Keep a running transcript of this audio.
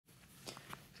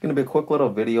going to be a quick little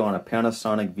video on a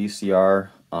Panasonic VCR.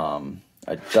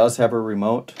 It does have a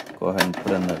remote. Go ahead and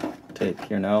put in the tape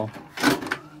here now.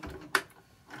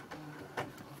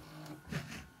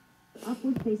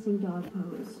 Upward facing dog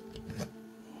pose.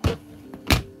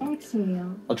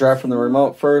 Exhale. I'll drive from the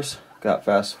remote first. Got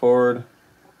fast forward.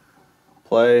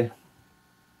 Play.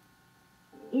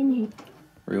 Inhale.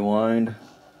 Rewind.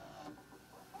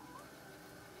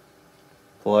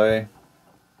 Play.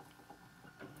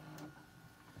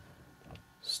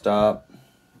 Stop.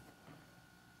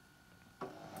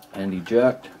 And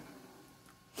eject.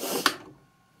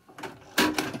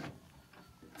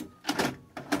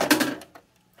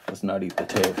 Does not eat the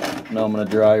tape. Now I'm going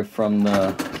to drive from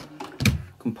the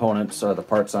components or the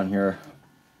parts on here.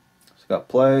 So got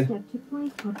play. Step to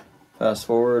play. Fast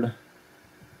forward.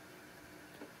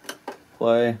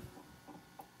 Play.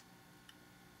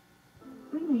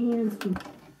 Bring the hands to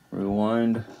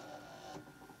Rewind.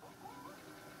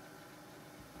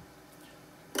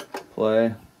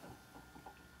 Play.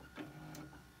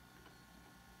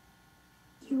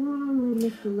 strongly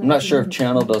lift the left I'm not sure if leg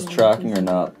channel up does and tracking or down.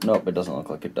 not. Nope, it doesn't look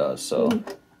like it does. So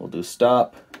we'll do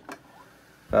stop.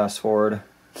 Fast forward.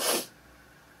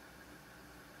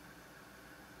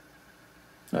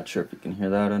 Not sure if you can hear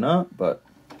that or not, but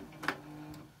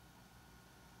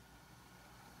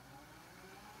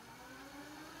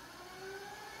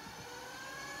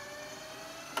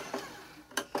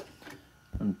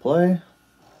and play.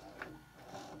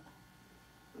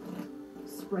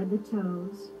 Spread the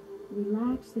toes.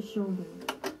 Relax the shoulders.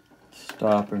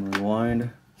 Stop and rewind.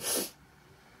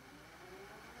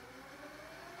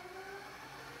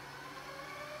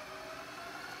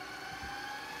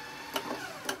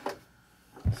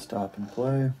 Stop and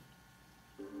play.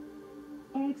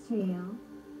 Exhale.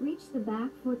 Reach the back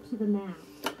foot to the mat.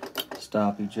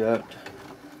 Stop, eject.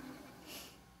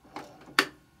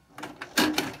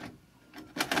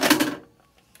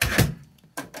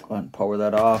 Go ahead and power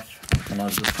that off. And I'll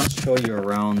just show you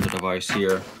around the device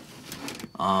here.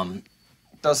 It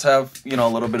does have, a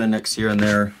little bit of nicks here and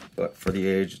there, but for the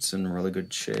age, it's in really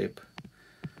good shape.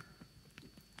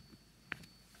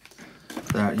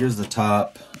 Here's the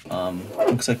top.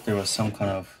 Looks like there was some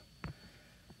kind of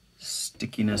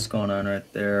stickiness going on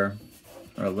right there,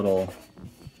 or you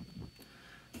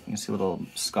can see little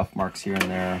scuff marks here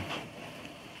and there.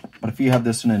 But if you have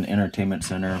this in an entertainment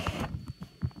center,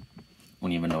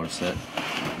 wouldn't even notice it.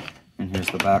 And here's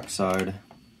the back side.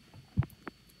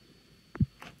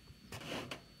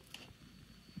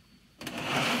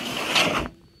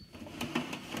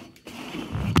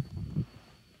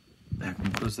 That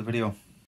concludes the video.